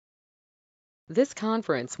This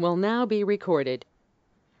conference will now be recorded.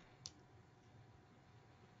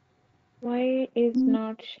 Why is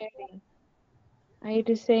not sharing? It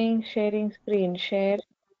is saying sharing screen. Share,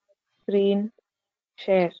 screen,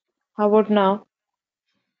 share. How about now?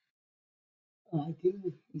 I think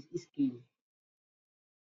it's screen.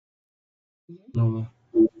 No, ma'am.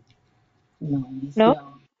 No,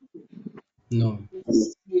 No? No.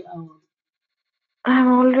 I'm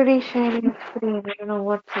already sharing screen. I don't know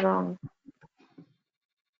what's wrong.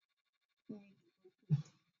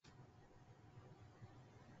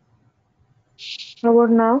 How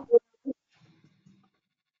about now?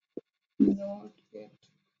 Not yet.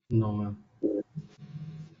 No, ma'am.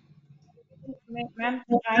 Ma'am,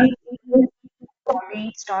 try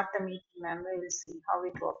again, start the meeting, ma'am. We will see how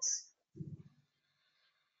it works.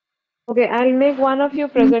 Okay, I'll make one of you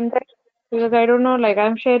presenter because I don't know, like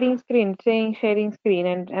I'm sharing screen, saying sharing screen,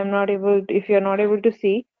 and I'm not able to, if you're not able to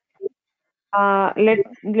see, let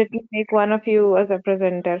me make one of you as a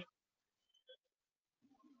presenter.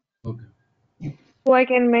 Okay. Who I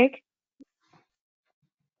can make? I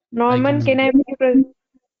Norman, can can. I make you presenter?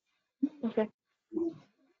 Okay.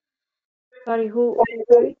 Sorry, who?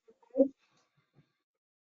 Sorry.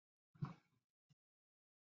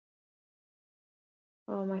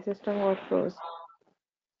 Oh, my system got froze.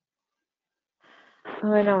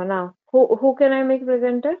 Oh, now. Who can I make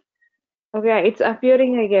presenter? Okay, it's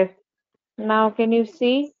appearing, I guess. Now, can you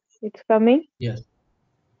see? It's coming. Yes.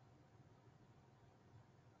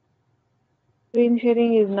 Screen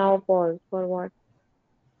sharing is now paused. For what?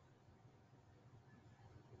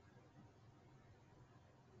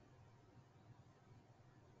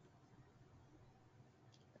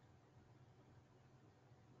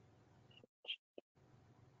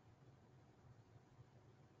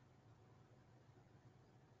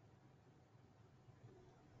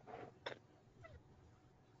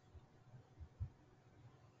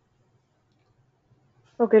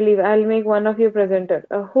 Okay, leave. I'll make one of you presenter.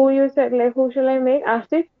 Who you said, like, who shall I make?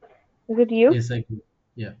 Asif? Is it you? Yes, I can.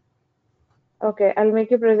 Yeah. Okay, I'll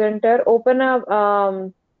make you presenter. Open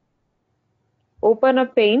a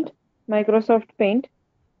Paint, Microsoft Paint.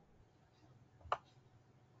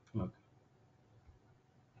 Okay.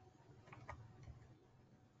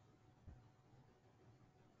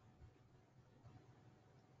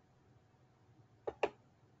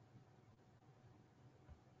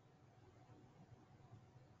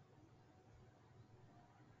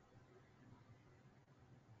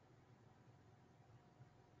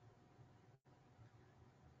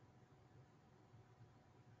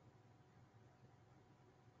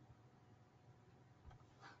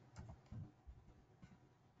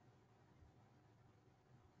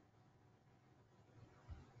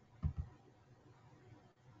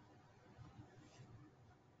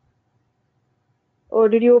 Oh,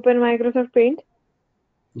 did you open Microsoft Paint?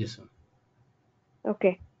 Yes, sir.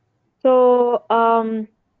 Okay. So,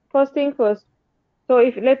 first thing first. So,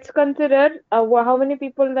 if let's consider how many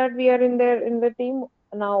people that we are in there in the team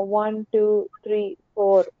now. 1, 2, 3,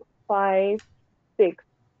 4, 5, 6,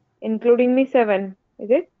 including me 7.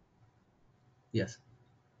 Is it? Yes.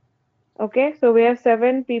 Okay. So we have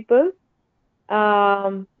 7 people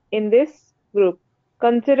in this group.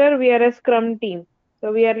 Consider we are a Scrum team.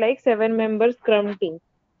 So we are like 7-member Scrum team.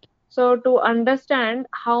 So to understand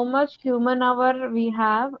how much human hour we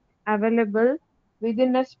have available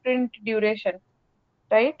within a sprint duration,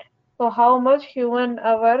 right? So how much human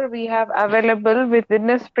hour we have available within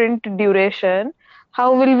a sprint duration,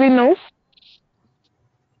 how will we know?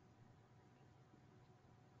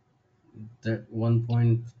 That 1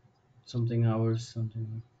 point something hours,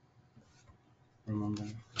 something. Remember.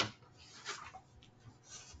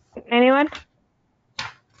 Anyone?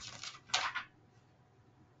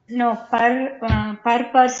 No, per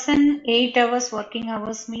person, 8 hours working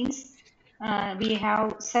hours means we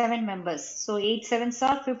have 7 members. So 8 sevens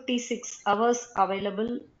are 56 hours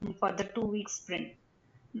available for the 2 week sprint.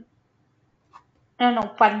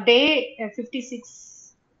 No, per day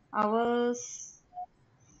 56 hours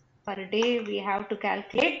per day we have to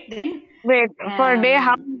calculate. Then Wait, per day,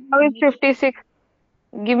 how is 56?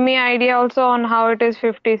 Give me idea also on how it is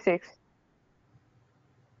 56.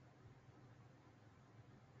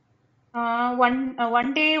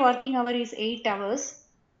 one day working hour is 8 hours.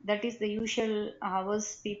 That is the usual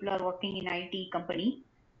hours people are working in IT company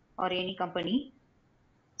or any company.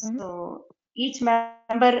 Mhm. So each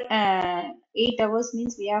member 8 hours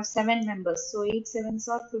means we have 7 members. So 8 sevens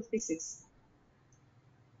are 56.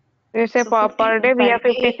 You say So 50 per day we per have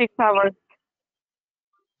day, 56 hours.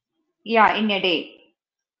 yeah, in a day,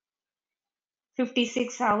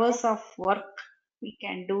 56 hours of work we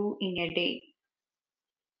can do in a day.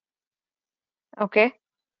 Okay.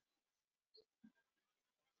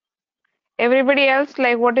 Everybody else,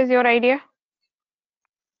 like, what is your idea?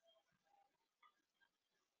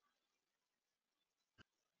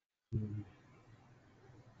 Mm.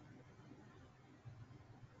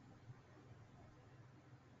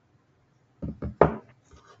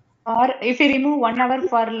 Or if we remove 1 hour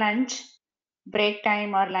for lunch, break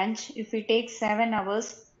time or lunch, if we take 7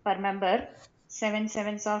 hours per member, 7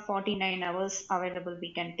 sevens or 49 hours available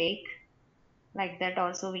we can take. Like that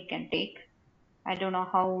also we can take. I don't know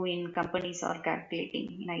how in companies are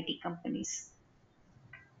calculating in IT companies.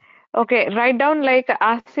 Okay, write down, like,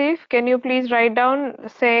 Asif, can you please write down,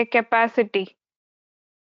 say, capacity,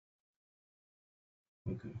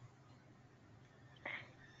 Okay.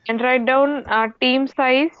 and write down team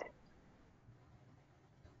size.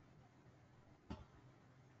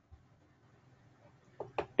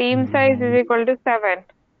 Team size is Mm. equal to 7.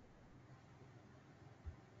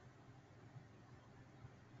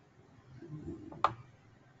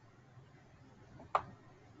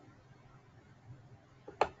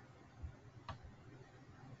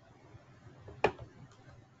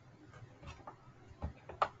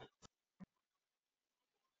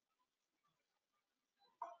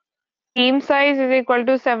 Team size is equal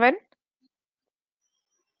to 7.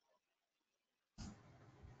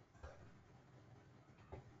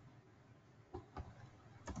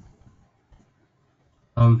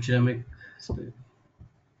 Should I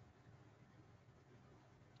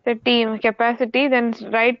The team capacity, then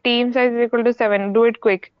write team size is equal to 7. Do it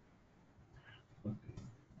quick.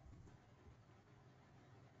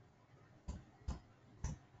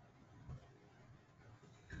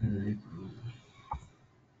 okay.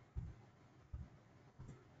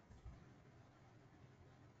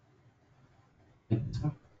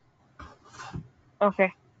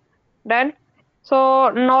 Okay, done. So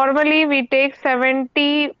normally we take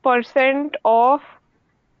 70% of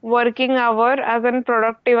working hour as an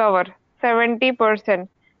productive hour. 70%,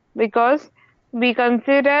 because we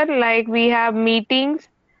consider, like, we have meetings,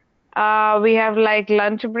 we have like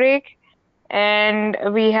lunch break, and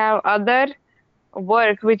we have other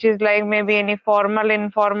work which is like maybe any formal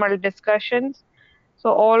informal discussions.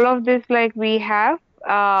 So all of this, like, we have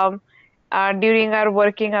um, during our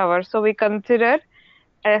working hours, so we consider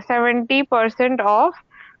 70% of.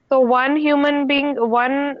 So one human being,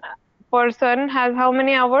 one person has how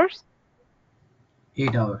many hours?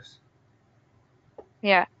 8 hours.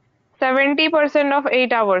 Yeah, 70% of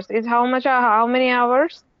 8 hours is how much? How many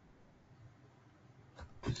hours?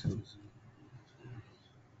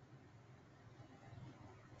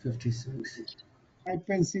 So 56.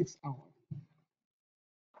 5.6 hour.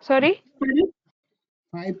 Sorry.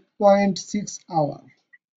 5.6 hour.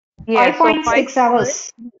 Yes, so 5.6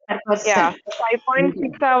 hours per yeah, person.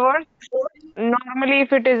 5.6 hours. Normally,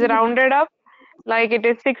 if it is rounded up, like, it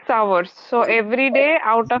is 6 hours. So every day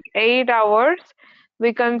out of 8 hours,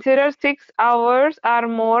 we consider 6 hours are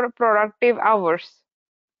more productive hours.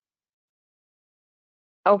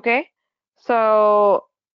 Okay. So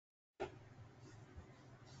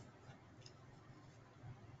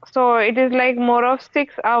it is like more of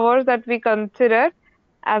 6 hours that we consider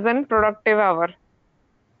as an productive hour.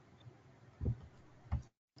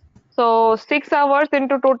 So 6 hours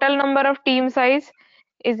into total number of team size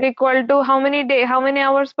is equal to how many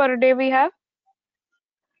hours per day we have?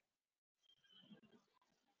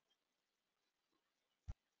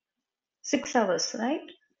 6 hours, right?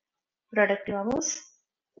 Productive hours.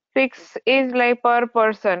 6 is like per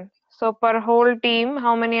person. So per whole team,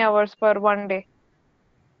 how many hours per one day?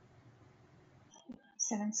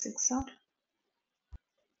 7, 6 or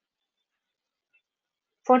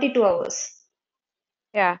 42 hours.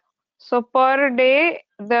 Yeah. So per day,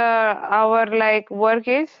 our like work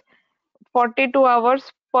is 42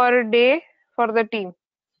 hours per day for the team.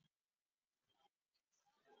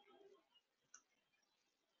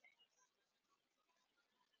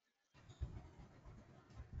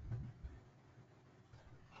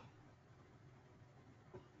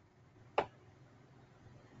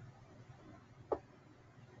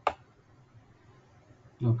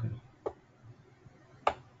 Okay.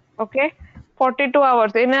 Okay. 42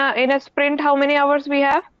 hours. In a sprint, how many hours we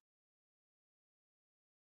have?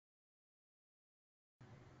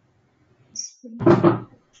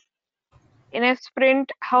 In a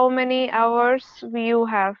sprint, how many hours you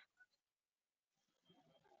have?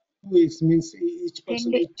 2 weeks means each 10,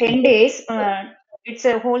 person is 10. 10 days. It's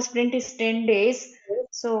a whole sprint is 10 days.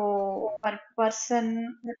 So per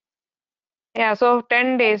person, Yeah, so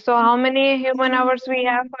 10 days. So how many human hours we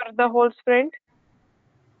have for the whole sprint?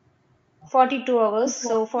 42 hours.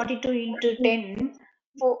 So 42 into 10,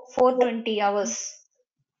 420 hours.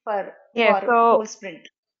 Yes, for so whole sprint.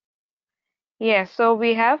 yes, so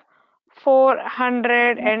we have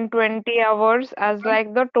 420 hours as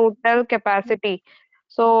like the total capacity.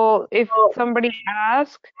 So if somebody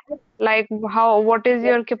asks like what is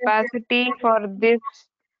your capacity for this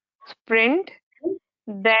sprint,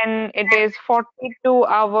 then it is 42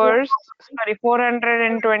 hours, sorry,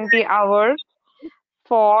 420 hours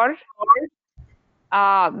for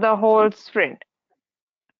the whole sprint.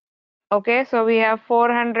 Okay, so we have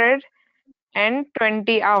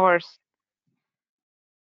 420 hours.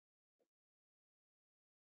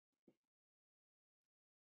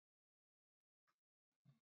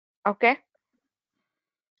 Okay.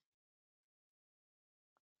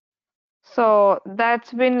 So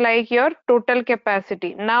that's been like your total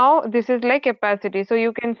capacity. Now this is like capacity. So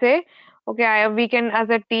you can say, okay, we can as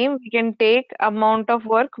a team, we can take amount of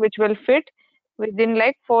work which will fit within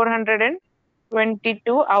like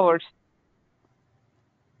 422 hours.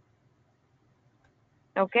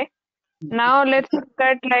 Okay. Now let's look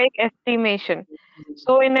at like estimation.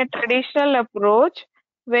 So in a traditional approach,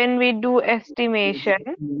 when we do estimation,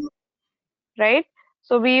 right?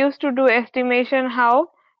 So we used to do estimation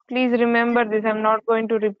how? Please remember this, I'm not going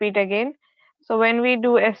to repeat again. So when we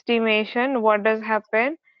do estimation, what does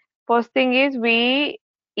happen? First thing is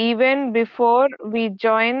even before we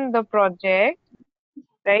join the project,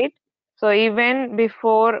 right? So even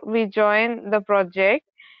before we join the project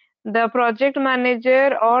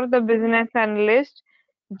manager or the business analyst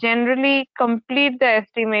generally complete the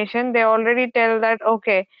estimation. They already tell that,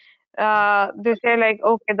 okay, they say like,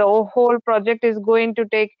 okay, the whole project is going to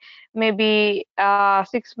take maybe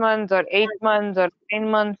 6 months or 8 months or 9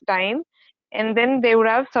 months time, and then they would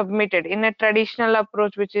have submitted in a traditional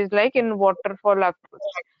approach, which is like in waterfall approach.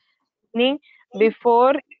 Meaning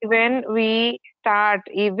before even we start,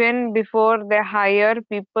 even before they hire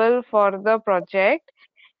people for the project,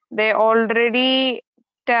 they already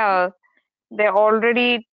tell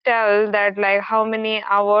that like how many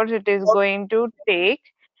hours it is going to take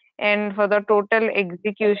and for the total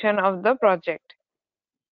execution of the project,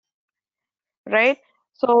 right?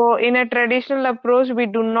 So in a traditional approach, we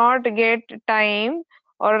do not get time,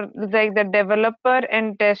 or like the developer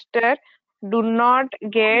and tester do not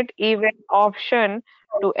get even option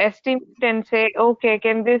to estimate and say, okay,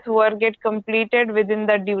 can this work get completed within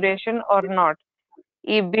the duration or not?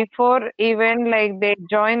 Before even like they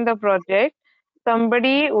join the project,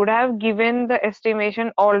 somebody would have given the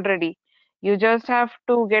estimation already. You just have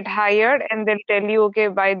to get hired and they'll tell you, okay,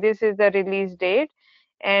 by this is the release date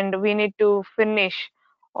and we need to finish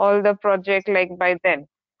all the project like by then.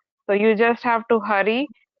 So you just have to hurry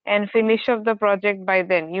and finish up the project by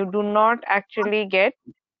then. You do not actually get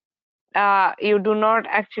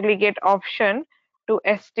option to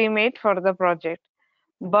estimate for the project.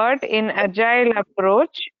 But in agile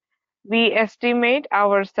approach, we estimate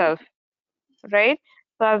ourselves, right?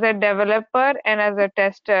 So as a developer and as a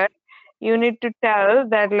tester, you need to tell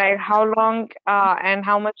that like how long and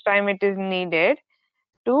how much time it is needed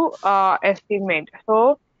to estimate.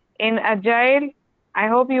 So in agile, I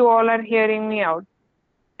hope you all are hearing me out.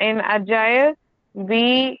 In agile,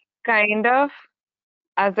 we kind of,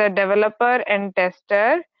 as a developer and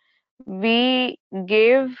tester, we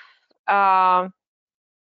give uh,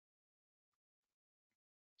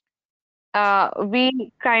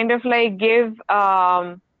 we kind of like give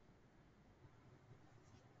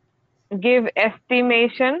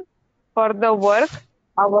estimation for the work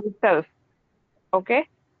ourselves. Okay,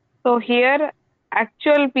 so here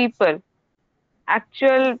actual people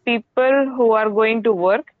who are going to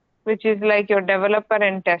work, which is like your developer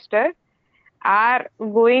and tester, are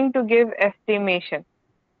going to give estimation.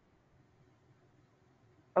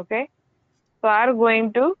 Okay, so are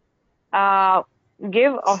going to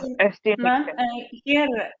give So, ma'am, estimation. here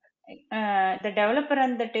the developer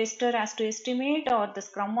and the tester has to estimate, or the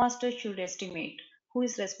scrum master should estimate? Who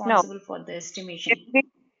is No, responsible for the estimation? every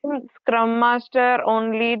Scrum Master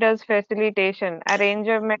only does facilitation,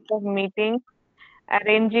 arrangement of meetings,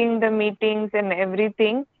 arranging the meetings and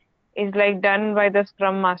everything is like done by the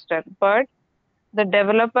Scrum Master. But the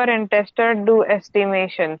developer and tester do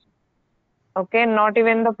estimations. Okay, not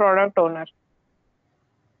even the product owner.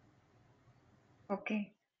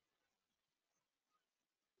 Okay.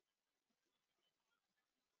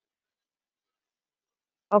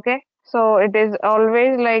 Okay, so it is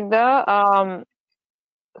always like the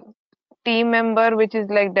team member, which is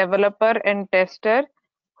like developer and tester,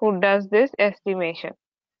 who does this estimation.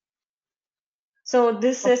 So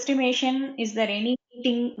this estimation, is there any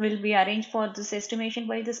meeting will be arranged for this estimation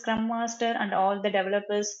by the Scrum Master and all the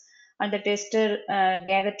developers and the tester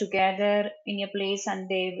gather together in a place, and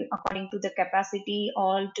they, according to the capacity,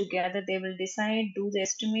 all together they will decide, do the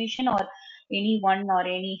estimation, or anyone or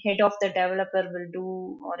any head of the developer will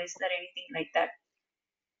do, or is there anything like that?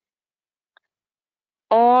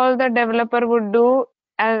 All the developer would do,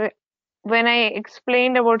 as when I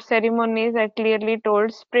explained about ceremonies, I clearly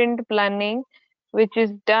told sprint planning, which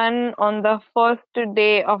is done on the first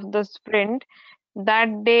day of the sprint.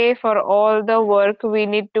 That day, for all the work, we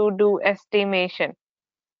need to do estimation.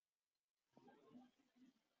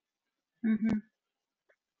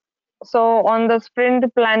 So on the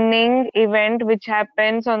sprint planning event, which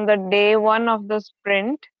happens on the day one of the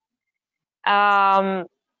sprint,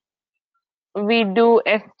 we do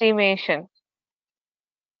estimation.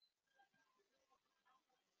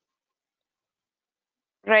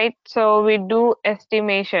 Right? So we do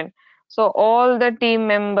estimation. So all the team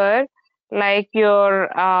member, like your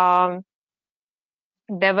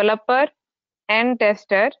developer and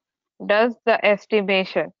tester, does the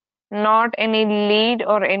estimation. Not any lead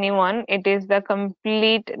or anyone. It is the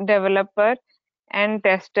complete developer and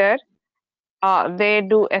tester. They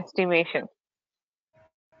do estimation.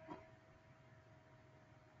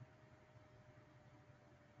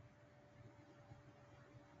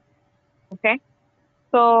 Okay.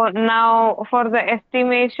 So now for the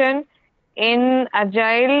estimation, in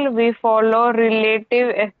Agile, we follow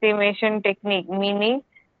relative estimation technique, meaning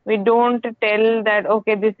we don't tell that,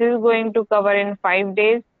 okay, this is going to cover in 5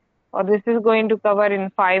 days or this is going to cover in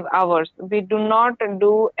 5 hours. We do not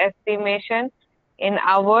do estimation in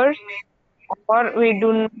hours, or we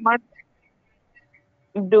do not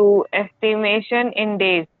do estimation in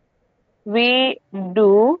days. We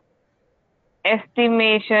do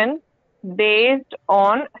estimation based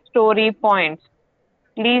on story points.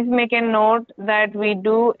 Please make a note that we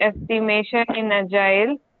do estimation in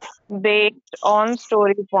Agile based on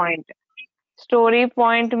story point. Story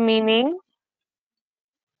point meaning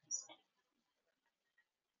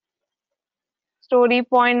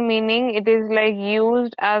it is like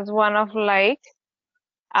used as one of like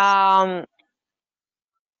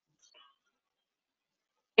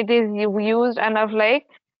it is used and of like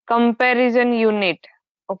comparison unit.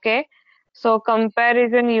 Okay, so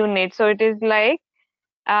comparison unit. So it is like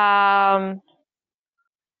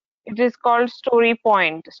it is called story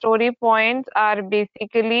point. Story points are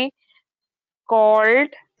basically called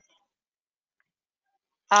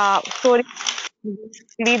story,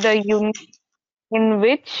 basically the unit in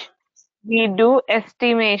which we do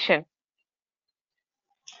estimation.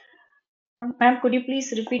 Ma'am, could you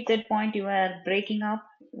please repeat that point? You were breaking up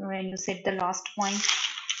when you said the last point.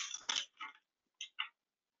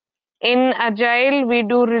 In Agile, we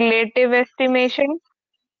do relative estimation.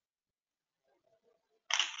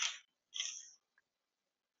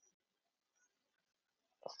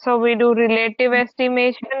 So we do relative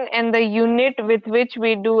estimation, and the unit with which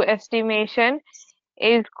we do estimation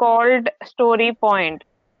is called story point.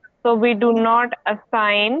 So we do not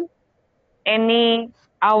assign any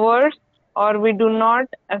hours, or we do not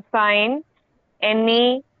assign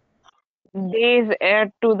any days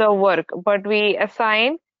to the work, but we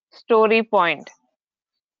assign story point.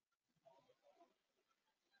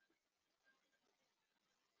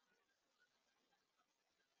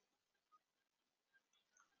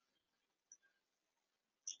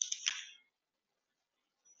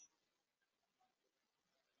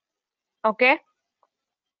 Okay.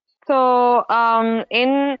 So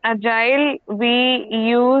in Agile, we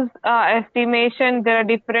use estimation. There are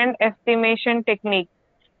different estimation techniques.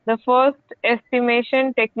 The first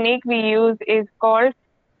estimation technique we use is called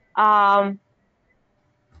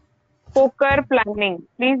poker planning.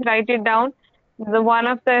 Please write it down. The one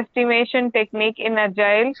of the estimation technique in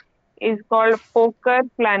Agile is called poker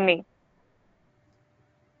planning.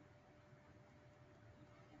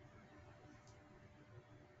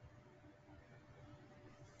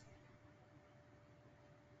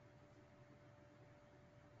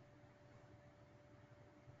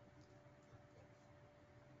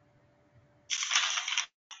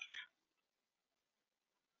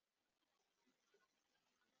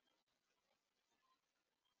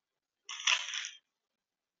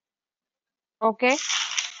 Okay.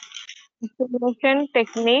 Estimation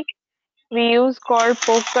technique we use called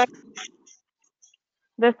poker.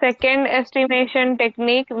 The second estimation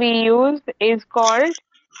technique we use is called,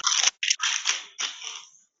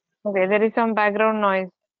 okay, there is some background noise.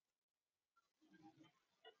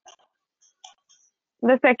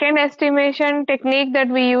 The second estimation technique that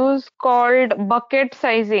we use called bucket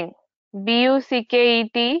sizing.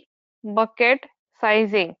 BUCKET, bucket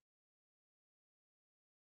sizing.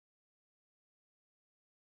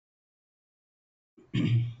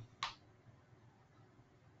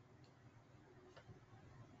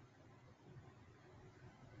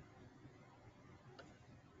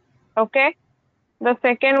 Okay. The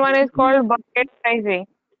second one is called bucket sizing.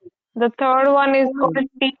 The third one is called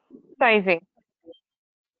T sizing.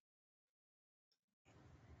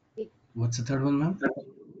 What's the third one, ma'am?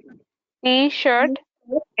 T-shirt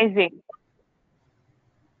sizing.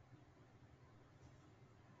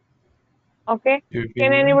 Okay. You Can repeat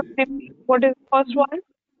anybody it? repeat what is the first one?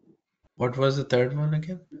 What was the third one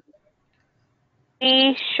again?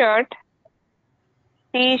 T-shirt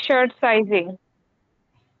sizing.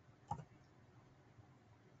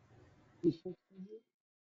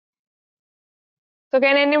 So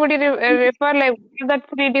can anybody refer like what are the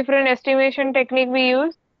three different estimation technique we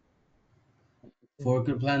use?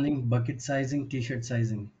 Focal planning, bucket sizing, t-shirt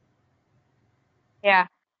sizing. Yeah.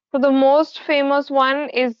 So the most famous one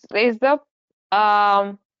is the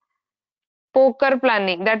poker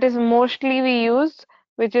planning. That is mostly we use,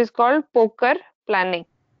 which is called poker planning.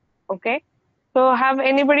 Okay. So have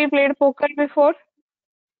anybody played poker before?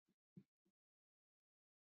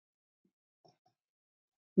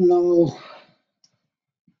 No,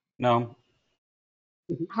 No.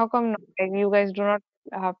 How come not? Like, you guys do not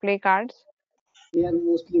play cards? we are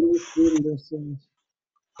mostly in the screen versions.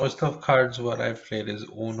 Most of cards what I've played is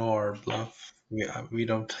Uno or Bluff. We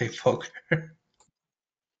don't play poker.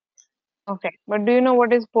 Okay. But do you know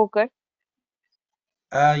what is poker?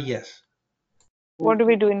 Yes. What do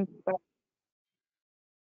we do in poker?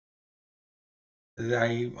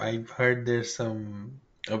 I've heard there's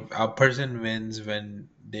a person wins when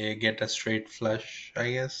they get a straight flush,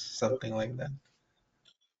 I guess, something like that.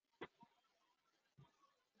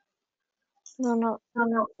 No,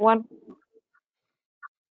 no. What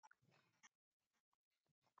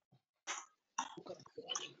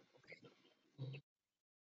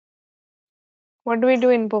do we do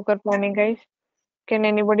in poker planning, guys? Can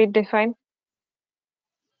anybody define?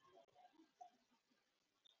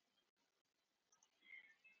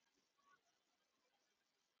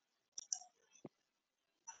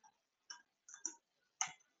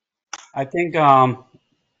 I think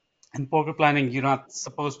in poker planning, you're not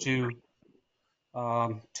supposed to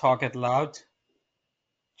talk it loud.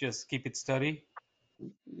 Just keep it steady.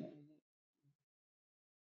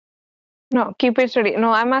 No, keep it steady.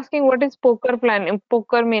 No, I'm asking what is poker planning?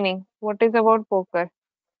 Poker meaning. What is about poker?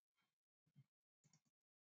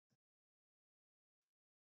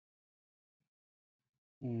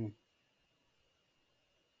 Mm.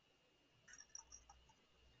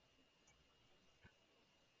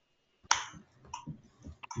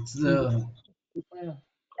 It's the Yeah.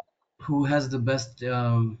 who has the best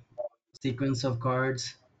sequence of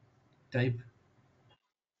cards type.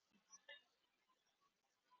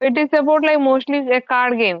 It is about like mostly a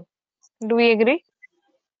card game. Do we agree?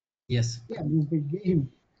 Yes. Yeah, this is the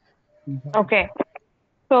game. Okay.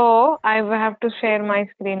 So I will have to share my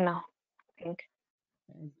screen now. I think.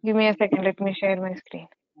 Give me a second. Let me share my screen.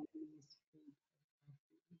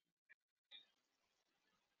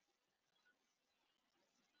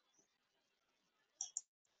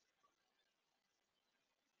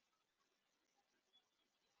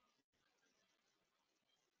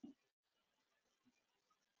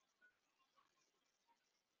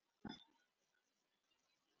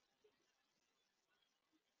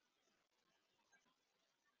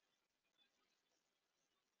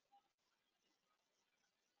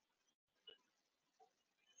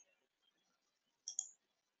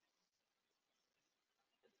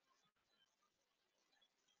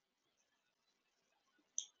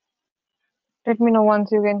 Let me know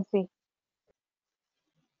once you can see.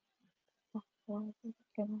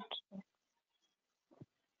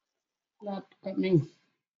 Not coming.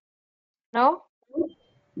 No?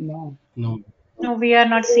 No. No. No, we are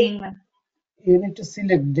not seeing them. You need to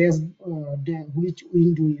select which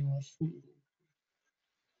window you are showing.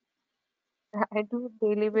 I do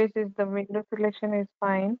daily basis. The window selection is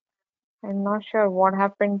fine. I'm not sure what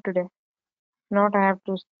happened today. Not I have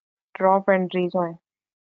to drop and rejoin.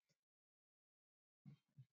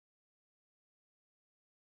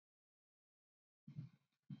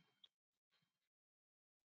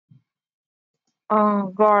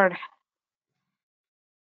 Oh God.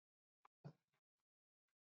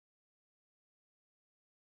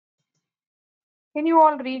 Can you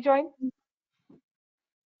all rejoin?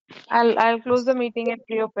 I'll close the meeting and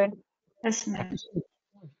reopen. Yes, ma'am.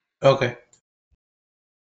 Okay.